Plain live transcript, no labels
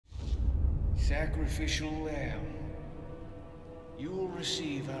Sacrificial lamb, you will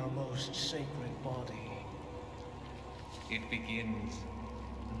receive our most sacred body. It begins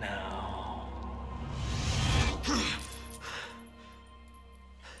now.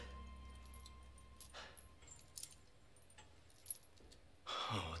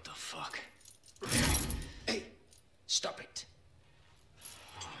 Oh, what the fuck? Hey, stop it.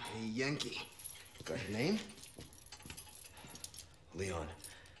 Hey, Yankee. Got your name? Leon.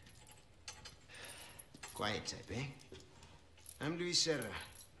 Quiet type, eh? I'm Luis Serra.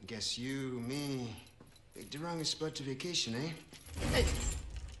 Guess you, me, picked the wrong spot to vacation, eh? Hey,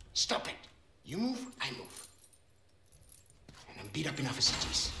 stop it. You move, I move. And I'm beat up enough as it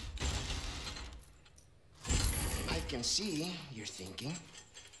is. I can see you're thinking.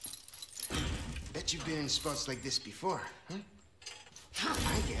 Bet you've been in spots like this before, huh?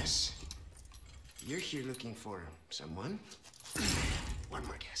 I guess you're here looking for someone. One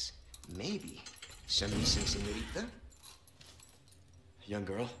more guess. Maybe some missing señorita? Young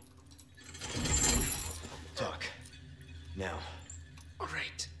girl? Talk. Now. All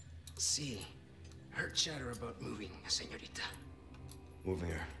right. See, heard chatter about moving a señorita. Moving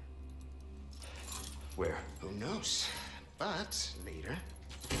her. Where? Who knows? But later,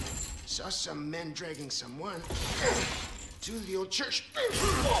 saw some men dragging someone to the old church.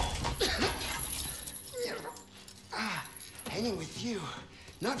 Hanging with you,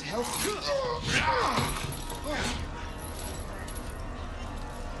 not healthy.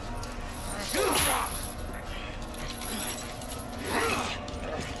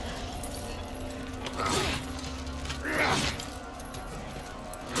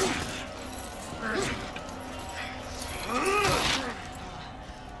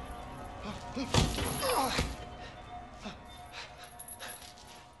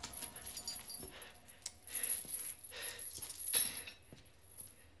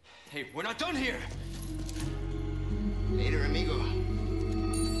 Hey, we're not done here! Later, amigo.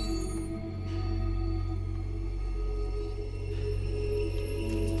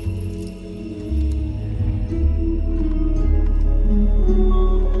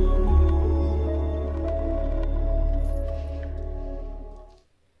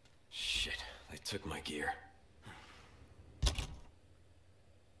 Shit, they took my gear.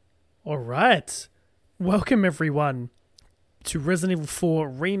 All right. Welcome, everyone, to Resident Evil 4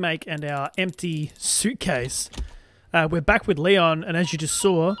 Remake and our empty suitcase. We're back with Leon, and as you just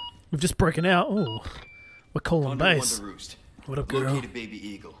saw, we've just broken out. Oh, we're calling base. What up, girl? Located baby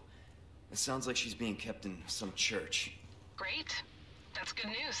eagle. It sounds like she's being kept in some church. Great. That's good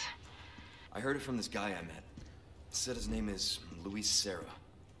news. I heard it from this guy I met. Said his name is Luis Serra.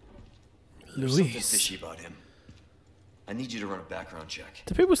 There's something fishy about him. I need you to run a background check.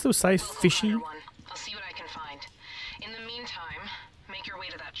 Do people still say We'll fishy? hold on, everyone. I'll see what I can find. In the meantime, make your way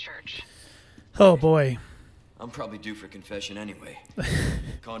to that church. Oh boy. I'm probably due for confession anyway.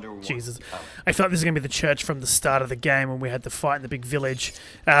 Condor one. Jesus. Out. I thought this was going to be the church from the start of the game when we had the fight in the big village.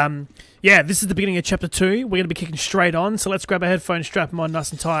 Yeah, this is the beginning of Chapter 2. We're going to be kicking straight on, so let's grab a headphone, strap them on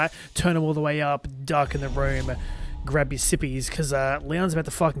nice and tight, turn them all the way up, darken the room, grab your sippies, because Leon's about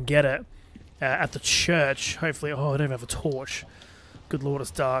to fucking get it at the church. Hopefully. Oh, I don't even have a torch. Good lord,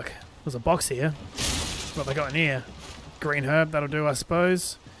 it's dark. There's a box here. What have I got in here? Green herb, that'll do, I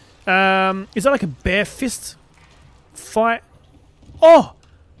suppose. Is that like a bare fist fight? Oh!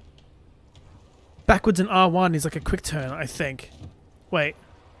 Backwards in R1 is like a quick turn, I think. Wait.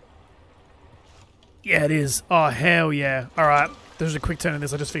 Yeah, it is. Oh, hell yeah. Alright, there's a quick turn in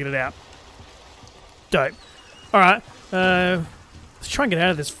this, I just figured it out. Dope. Alright, let's try and get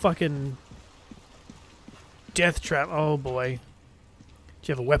out of this fucking death trap. Oh boy.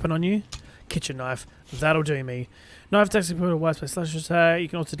 Do you have a weapon on you? Kitchen knife. That'll do me. Knife attacks can put a white space slash attack. You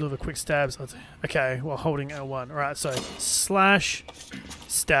can also deliver quick stabs. Okay, while holding L1. Alright, so slash,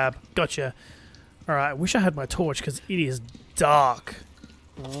 stab. Gotcha. Alright, I wish I had my torch because it is dark.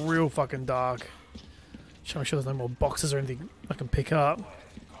 Real fucking dark. Just make sure there's no more boxes or anything I can pick up.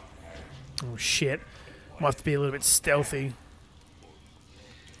 Oh shit. Might have to be a little bit stealthy.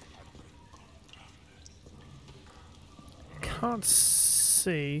 Can't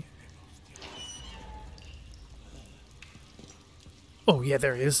see. Oh, yeah,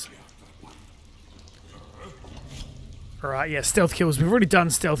 there he is. Alright, yeah, stealth kills. We've already done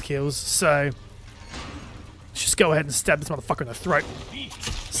stealth kills, so let's just go ahead and stab this motherfucker in the throat.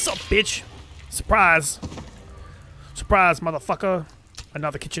 Sup, bitch? Surprise. Surprise, motherfucker.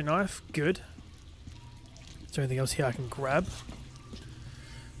 Another kitchen knife. Good. Is there anything else here I can grab?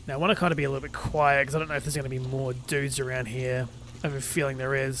 Now, I want to kind of be a little bit quiet, because I don't know if there's going to be more dudes around here. I have a feeling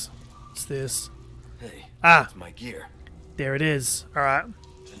there is. What's this? Hey, Ah! that's my gear. There it is. Alright.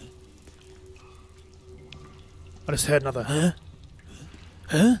 I just heard another, huh?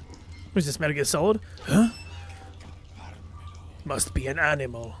 Huh? What is this, Metal Gear Solid? Huh? Must be an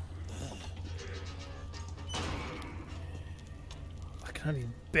animal. I can only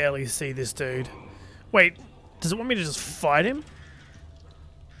barely see this dude. Wait, does it want me to just fight him?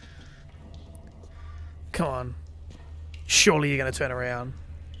 Come on. Surely you're going to turn around.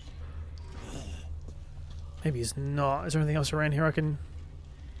 Maybe he's not. Is there anything else around here I can...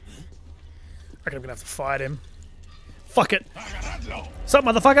 I reckon I'm going to have to fight him. Fuck it. What's up,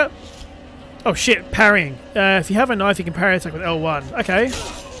 motherfucker? Oh shit, parrying. If you have a knife, you can parry attack with L1. Okay.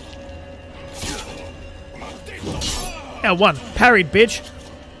 L1. Parried, bitch.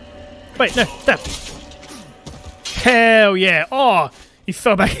 Wait, no, that. Hell yeah. Oh, he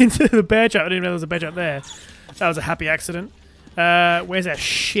fell back into the bear trap. I didn't know there was a bear trap there. That was a happy accident. Where's that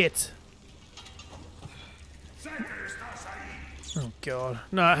shit? Oh god.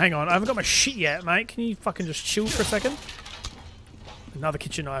 No, hang on. I haven't got my shit yet, mate. Can you fucking just chill for a second? Another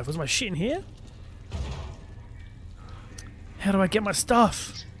kitchen knife. Was my shit in here? How do I get my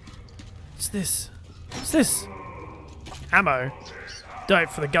stuff? What's this? What's this? Ammo. Dope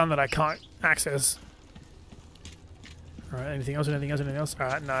for the gun that I can't access. Alright, anything else? Anything else? Anything else?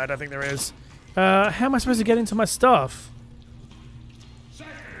 Alright, no, I don't think there is. How am I supposed to get into my stuff?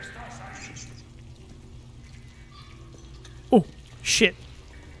 Oh, shit.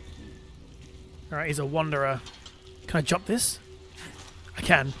 Alright, he's a wanderer. Can I jump this? I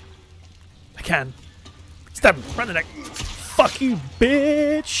can. I can. Stab him. Right in the neck. Fuck you,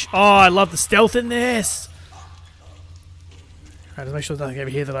 bitch. Oh, I love the stealth in this. Alright, let's make sure there's nothing over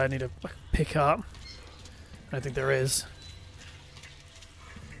here that I need to pick up. I don't think there is.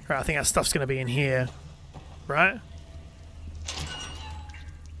 Alright, I think our stuff's going to be in here. Right?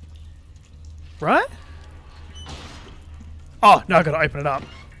 Right? Oh, no, I've got to open it up.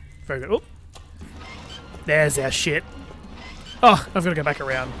 Very good. Oop. There's our shit. Oh, I've got to go back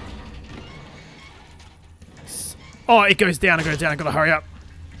around. Oh, it goes down, it goes down. I've got to hurry up.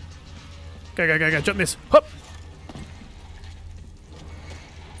 Go, go, go, go. Jump this. Hop.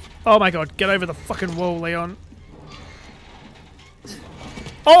 Oh my god, get over the fucking wall, Leon.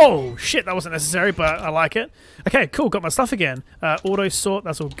 Oh, shit, that wasn't necessary, but I like it. Okay, cool, got my stuff again. Auto sort,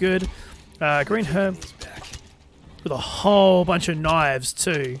 that's all good. Green herb. With a whole bunch of knives,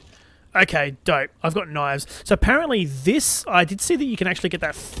 too. Okay, dope. I've got knives. So apparently this, I did see that you can actually get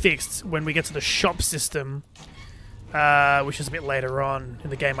that fixed when we get to the shop system. Which is a bit later on in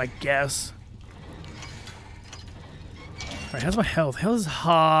the game, I guess. Alright, how's my health? Health is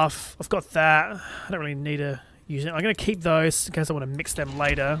half. I've got that. I don't really need to use it. I'm going to keep those in case I want to mix them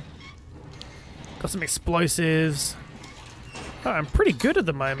later. Got some explosives. Oh, I'm pretty good at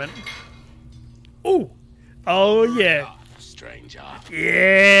the moment. Ooh! Oh, yeah. Stranger.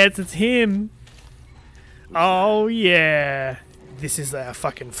 Yes, it's him. Oh, yeah. This is our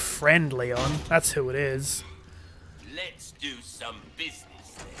fucking friend, Leon. That's who it is. Let's do some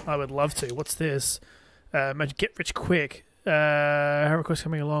business then. I would love to. What's this? Get rich quick. How request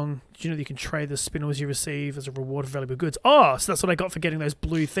coming along? Did you know that you can trade the spinels you receive as a reward for valuable goods? Oh, so that's what I got for getting those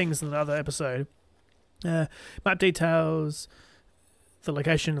blue things in the other episode. Map details. The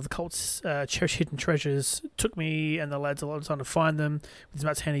location of the cult's cherished hidden treasures. Took me and the lads a lot of time to find them. With this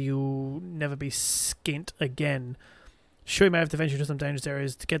map's handy, you'll never be skint again. Sure, you may have to venture into some dangerous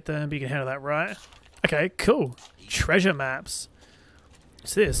areas to get them, but you can handle that, right? Okay, cool. Treasure maps.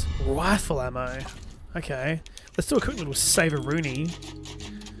 What's this? Rifle ammo. Okay. Let's do a quick little save-a-rooney.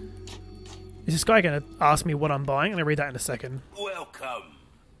 Is this guy going to ask me what I'm buying? I'm going to read that in a second. Welcome.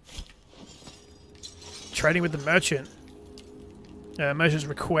 Trading with the merchant. Merchant's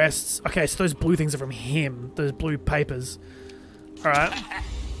requests. Okay, so those blue things are from him. Those blue papers. Alright.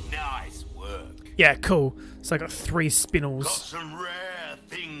 Nice work. Yeah, cool. So I got 3 spinels. Got some rare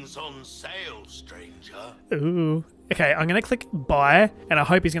things on sale, stranger. Ooh. Okay, I'm going to click buy, and I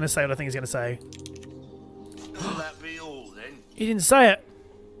hope he's going to say what I think he's going to say. Will that be all then? He didn't say it.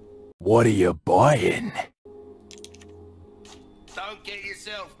 What are you buying? Don't get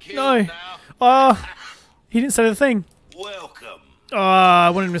yourself killed No. now. Oh, he didn't say the thing. Welcome. Oh, I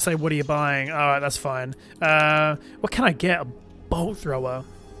wanted him to say, what are you buying? Alright, that's fine. What can I get? A bolt thrower.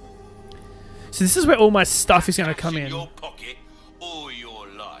 So this is where all my stuff is going to come in. Your pocket or your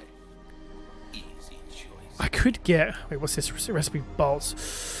life. Easy choice. I could get... Wait, what's this? Recipe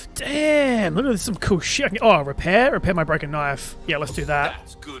bolts. Damn, look at this, some cool shit. I can, oh, repair? Repair my broken knife. Yeah, let's do that.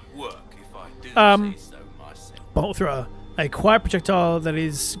 That's good work if I do say so myself. Bolt thrower. A quiet projectile that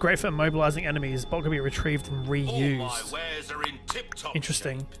is great for immobilizing enemies. Bolt can be retrieved and All my reused. wares are in tip-top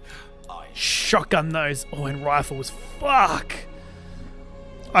Interesting. shape. I Shotgun those. Oh, and rifles. Fuck.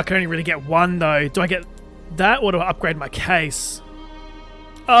 I can only really get one though. Do I get That ought to upgrade my case.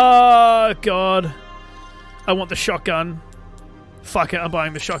 Oh, God. I want the shotgun. Fuck it, I'm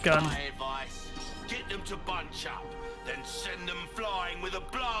buying the shotgun. My advice, get them to bunch up, then send them flying with a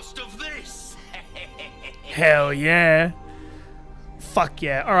blast of this. Hell yeah. Fuck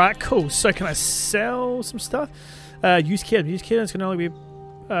yeah. Alright, cool. So can I sell some stuff? Use kit. Use kit can only be...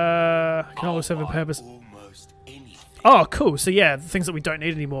 can only serve a purpose. Almost anything. Oh, cool. So yeah, the things that we don't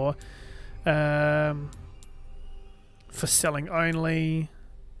need anymore. For selling only.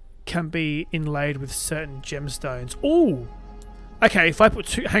 Can be inlaid with certain gemstones. Ooh! Okay, if I put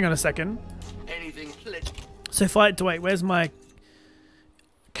two... Hang on a second. Anything. So if I... Wait, where's my...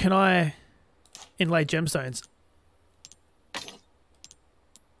 Can I inlay gemstones?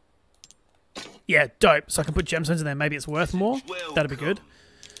 Yeah, dope. So I can put gemstones in there. Maybe it's worth more. That'd be good.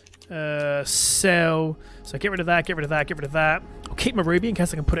 Sell. So get rid of that, get rid of that, get rid of that. I'll keep my ruby in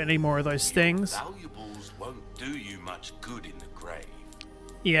case I can put any more of those things. Valuables won't do you much good in the grave.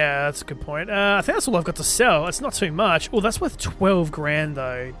 Yeah, that's a good point. I think that's all I've got to sell. It's not too much. Oh, that's worth 12 grand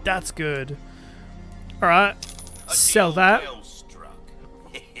though. That's good. Alright. Sell that. Well struck.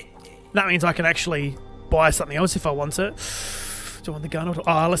 That means I can actually buy something else if I want it. Do I want the gun or...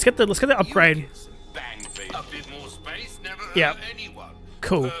 Oh, let's get the upgrade. You get some bang for a bit more space, never Yeah. hurt anyone.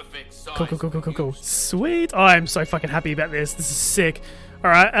 Cool. Perfect size Cool. Sweet. Oh, I'm so fucking happy about this. This is sick.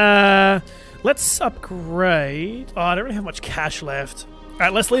 Alright, let's upgrade. Oh, I don't really have much cash left.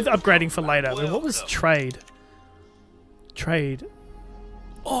 Alright, let's leave the upgrading for later. I mean, what was trade? Trade.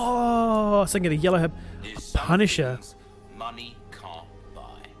 Oh, so I can get a yellow herb. There's some Punisher. things money can't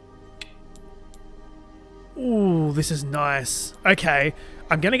buy. Ooh, this is nice. Okay,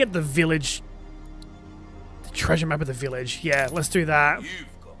 I'm gonna get the village. The treasure map of the village. Yeah, let's do that. You've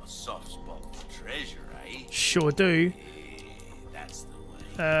got a soft spot for treasure, eh? Sure do. That's the way.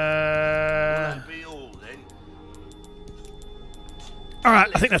 Uh. That'll be all then.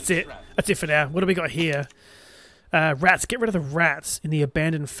 Alright, I think that's it. That's it for now. What do we got here? Rats. Get rid of the rats in the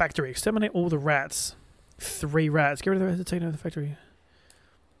abandoned factory. Exterminate all the rats. 3 rats. Get rid of the rats to take over the factory.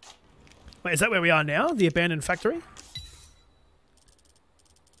 Wait, is that where we are now? The abandoned factory?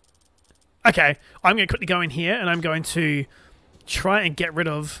 Okay, I'm going to quickly go in here and I'm going to try and get rid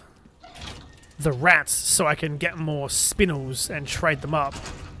of the rats so I can get more spinels and trade them up.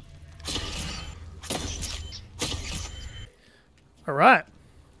 Alright.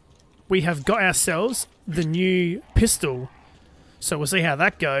 We have got ourselves the new pistol. So we'll see how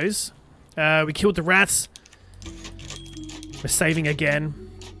that goes. We killed the rats. We're saving again.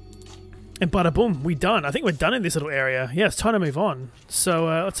 And bada boom, we done. I think we're done in this little area. Yeah, it's time to move on. So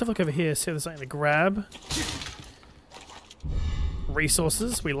let's have a look over here, see if there's something to grab.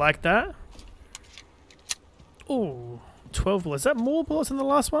 Resources, we like that. Ooh, 12 bullets. Is that more bullets than the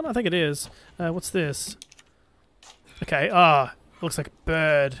last one? I think it is. What's this? Okay, looks like a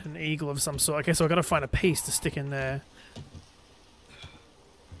bird, an eagle of some sort. Okay, so I've got to find a piece to stick in there.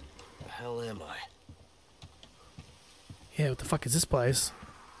 The hell am I? Yeah, what the fuck is this place?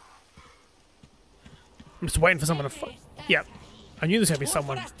 I'm just waiting for someone to Yep. I knew there was going to be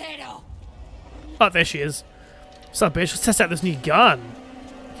someone. Oh, there she is. What's up, bitch? Let's test out this new gun.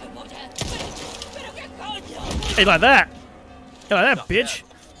 Hey, like that. Hey, like that, bitch.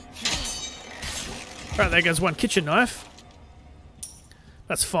 Alright, there goes one kitchen knife.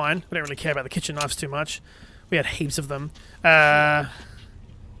 That's fine. We don't really care about the kitchen knives too much. We had heaps of them.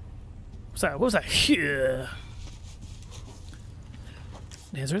 What's that? What was that? Here.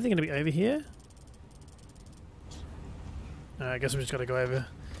 Is there anything going to be over here? I guess we just got to go over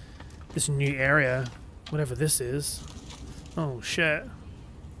this new area. Whatever this is. Oh, shit.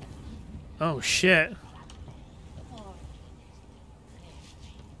 Oh, shit.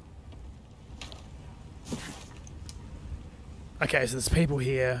 Okay, so there's people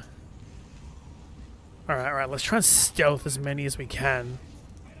here. Alright, let's try and stealth as many as we can.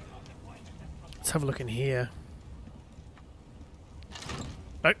 Let's have a look in here.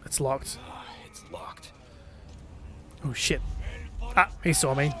 Nope, it's locked. It's locked. Oh shit. Ah, he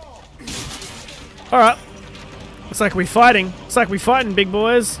saw me. Alright. Looks like we're fighting. Looks like we're fighting, big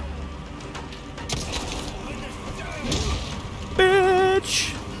boys.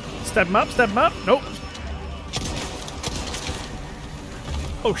 Bitch! Stab him up, stab him up. Nope.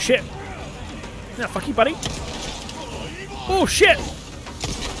 Oh shit. Nah, fuck you, buddy. Oh shit!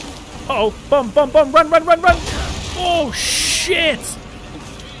 Uh oh, run! Oh shit!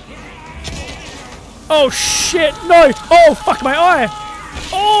 Oh shit, no! Oh fuck, my eye!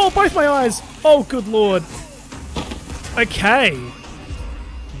 Oh, both my eyes! Oh good lord. Okay.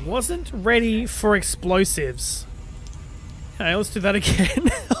 Wasn't ready for explosives. Okay, let's do that again.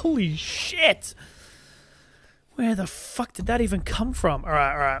 Holy shit! Where the fuck did that even come from?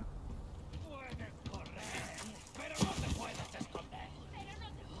 Alright, alright.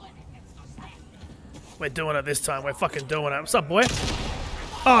 We're doing it this time. We're fucking doing it. What's up, boy?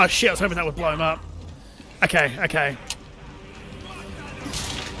 Oh, shit. I was hoping that would blow him up. Okay, okay.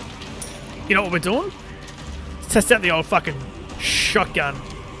 You know what we're doing? Let's test out the old fucking shotgun.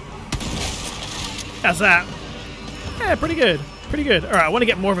 How's that? Yeah, pretty good. Pretty good. Alright, I want to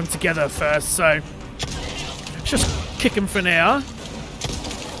get more of them together first, so... let's just kick him for now.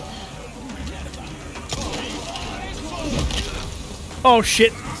 Oh,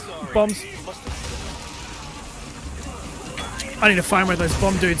 shit. Bombs. I need to find where those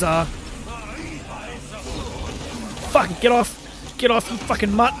bomb dudes are. Fucking get off. Get off, you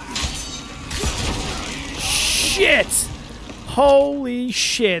fucking mutt. Shit. Holy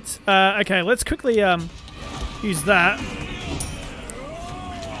shit. Okay, let's quickly use that.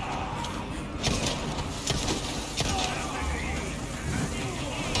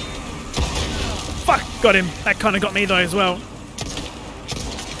 Fuck, got him. That kind of got me though as well.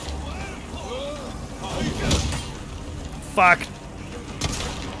 Fuck.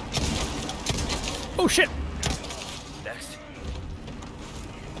 Oh shit. Next.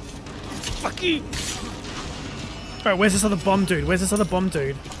 Fuck you. Alright, where's this other bomb dude? Where's this other bomb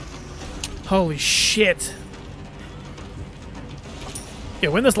dude? Holy shit. Yeah,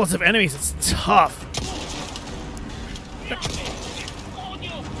 when there's lots of enemies, it's tough.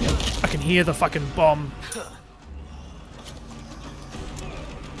 I can hear the fucking bomb.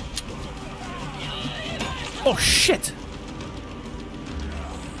 Oh shit!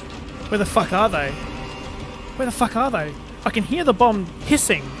 Where the fuck are they? Where the fuck are they? I can hear the bomb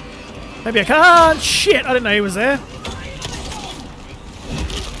hissing. Maybe I can't. Ah, shit! I didn't know he was there.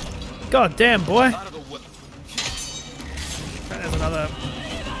 God damn, boy. There's another.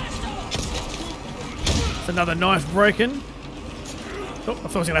 There's another knife broken. Oh, I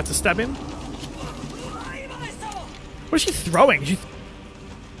thought I was gonna have to stab him. What is she throwing?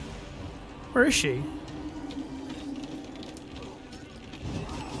 Where is she?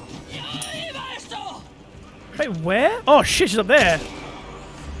 Wait, where? Oh shit, she's up there.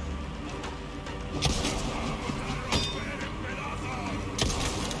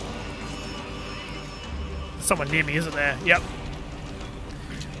 Someone near me, isn't there? Yep.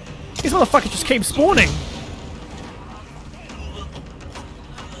 These motherfuckers just keep spawning.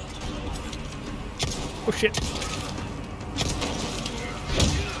 Oh shit.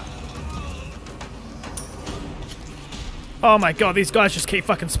 Oh my god, these guys just keep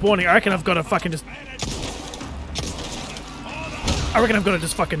fucking spawning. I reckon I've got to fucking just... I reckon I've got to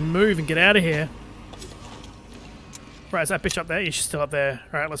just fucking move and get out of here. Right, is that bitch up there? Yeah, she's still up there.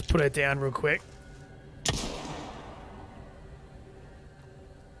 Alright, let's put her down real quick.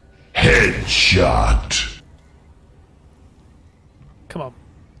 Headshot. Come on.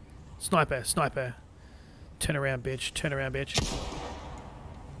 Sniper, sniper. Turn around, bitch. Turn around, bitch.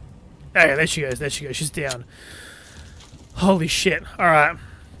 Oh, yeah, there she goes. There she goes. She's down. Holy shit. Alright.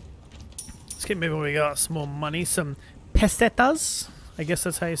 Let's get moving what we got. Some more money. Some pesetas. I guess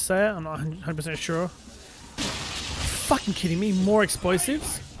that's how you say it. I'm not 100% sure. Fucking kidding me? More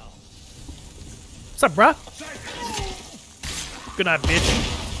explosives? What's up, bruh? Good night,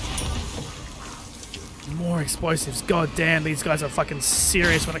 bitch. More explosives. God damn, these guys are fucking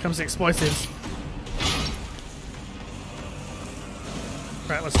serious when it comes to explosives.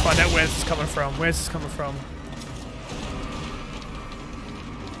 Right, let's find out where this is coming from. Where's this coming from?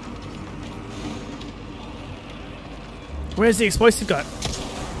 Where's the explosive guy?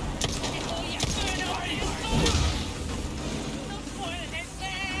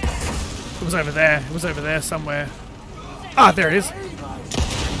 It was over there. It was over there somewhere. Ah, there it is.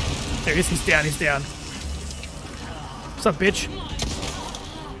 There he is. He's down. He's down. What's up, bitch?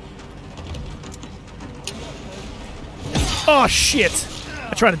 Oh, shit.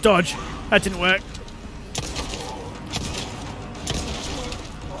 I tried to dodge. That didn't work.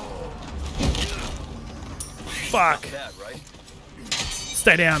 Fuck.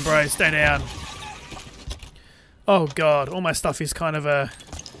 Stay down, bro. Stay down. Oh, God. All my stuff is kind of a...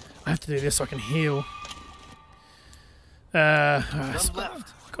 I have to do this so I can heal. I've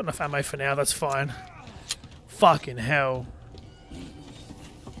got enough ammo for now. That's fine. Fucking hell.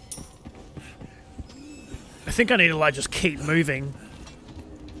 I think I need to, like, just keep moving.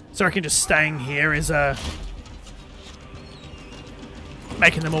 So I reckon just staying here is,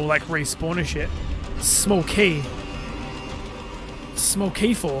 making them all, like, respawn and shit. Small key. Small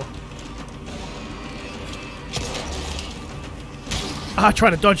key for? Ah,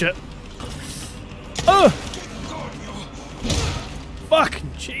 try to dodge it. Oh!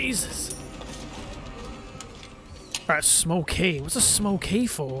 Fucking Jesus. Alright, small key. What's a small key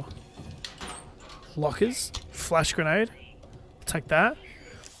for? Lockers. Flash grenade. Take that.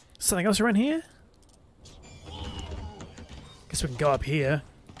 Something else around here? Guess we can go up here.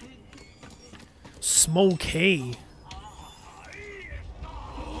 Small key. I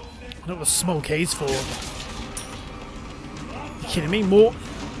don't know what the small key's for. You kidding me? More.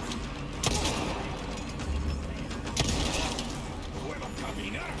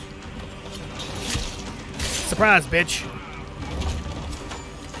 Surprise, bitch.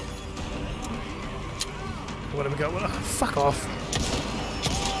 What have we got? What? Fuck off.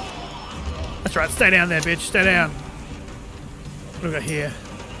 That's right. Stay down there, bitch. Stay down. What have we got here?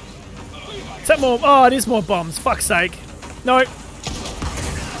 Is that more? Oh, it is more bombs. Fuck's sake. No.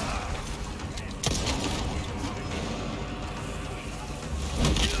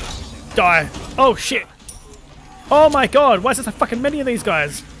 Die. Oh, shit. Oh, my God. Why is there so fucking many of these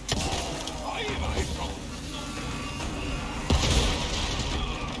guys?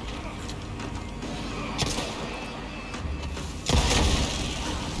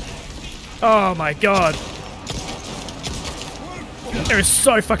 Oh, my God. There is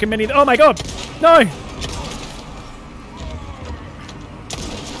so fucking many. Oh, my God. No.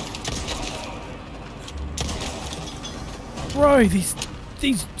 Bro, these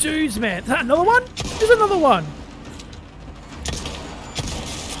dudes, man. Is that another one? There's another one.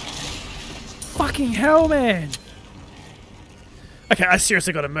 Fucking hell, man. Okay, I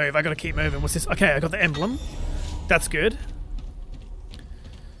seriously gotta move. I gotta keep moving. What's this? Okay, I got the emblem. That's good.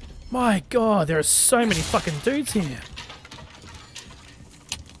 My God, there are so many fucking dudes here.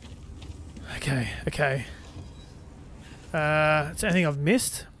 Okay, okay. Is there anything I've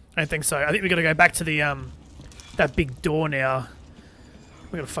missed? I don't think so. I think we gotta go back to the that big door now.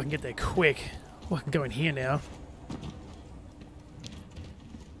 We gotta fucking get there quick. Well, I can go in here now.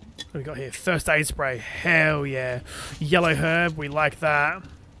 What do we got here? First aid spray. Hell yeah. Yellow herb. We like that.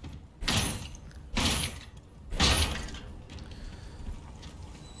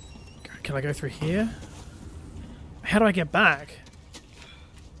 Can I go through here? How do I get back?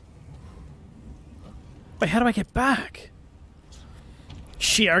 Wait, how do I get back?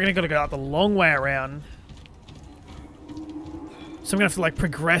 Shit, I'm gonna go out the long way around. So I'm gonna have to like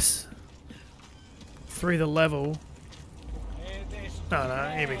progress through the level. Oh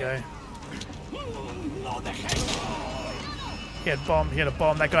no, here we go. He had bomb, he had a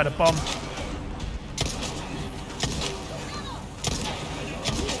bomb, that guy had a bomb.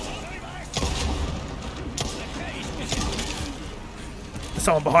 There's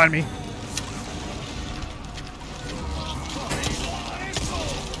someone behind me.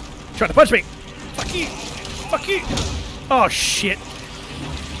 Trying to punch me! Fuck you! Fuck you! Oh shit!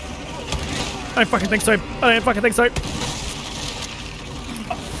 I don't fucking think so. I don't fucking think so.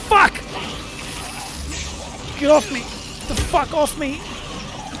 Oh, fuck! Get off me! The fuck off me!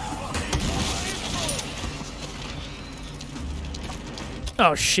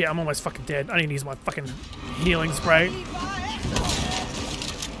 Oh shit! I'm almost fucking dead. I need to use my fucking healing spray.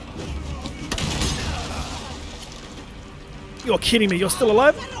 You're kidding me! You're still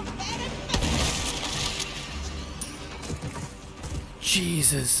alive?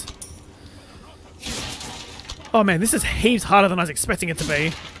 Jesus. Oh man, this is heaps harder than I was expecting it to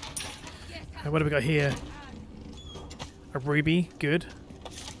be. What do we got here? A ruby, good.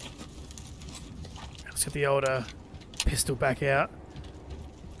 Let's get the old pistol back out.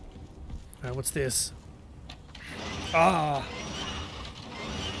 What's this? Ah!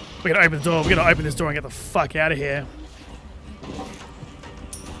 We gotta open the door. We gotta open this door and get the fuck out of here.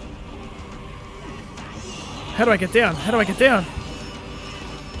 How do I get down? How do I get down?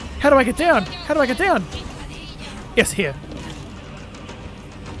 How do I get down? How do I get down? Yes, here.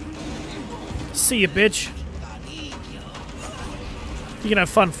 See you, bitch. You can have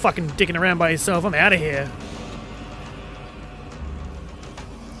fun fucking dicking around by yourself. I'm out of here.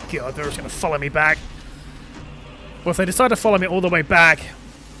 God, they're just gonna follow me back. Well, if they decide to follow me all the way back...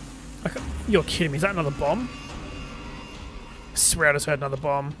 You're kidding me. Is that another bomb? I swear I just heard another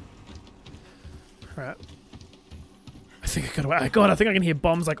bomb. Alright. I think I got away. God, I think I can hear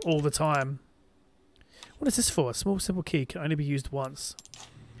bombs like all the time. What is this for? A small simple key can only be used once.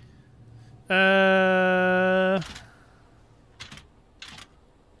 Is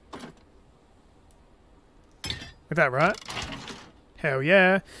that right? Hell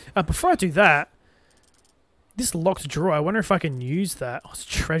yeah. Before I do that, this locked drawer, I wonder if I can use that. Oh, it's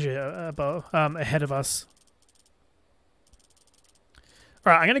treasure ahead of us.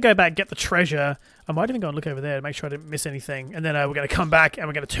 Alright, I'm going to go back and get the treasure. I might even go and look over there to make sure I didn't miss anything. And then we're going to come back and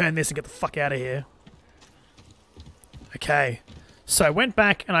we're going to turn this and get the fuck out of here. Okay. So I went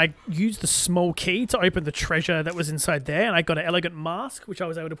back and I used the small key to open the treasure that was inside there, and I got an elegant mask, which I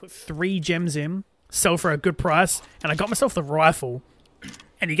was able to put 3 gems in, sell for a good price, and I got myself the rifle,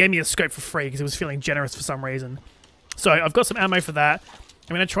 and he gave me a scope for free because he was feeling generous for some reason. So I've got some ammo for that.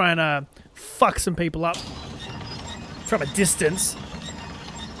 I'm going to try and fuck some people up from a distance.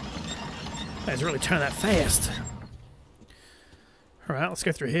 He's really turning that fast. Alright, let's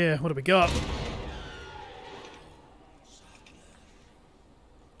go through here. What do we got?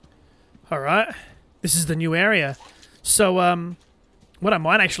 Alright, this is the new area. So, what I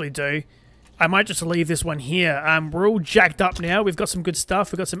might actually do, I might just leave this one here. We're all jacked up now. We've got some good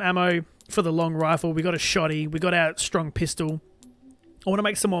stuff. We've got some ammo for the long rifle. We got a shotty. We got our strong pistol. I want to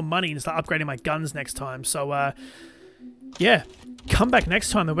make some more money and start upgrading my guns next time. So, yeah, come back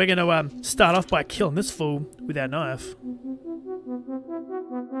next time and we're going to start off by killing this fool with our knife.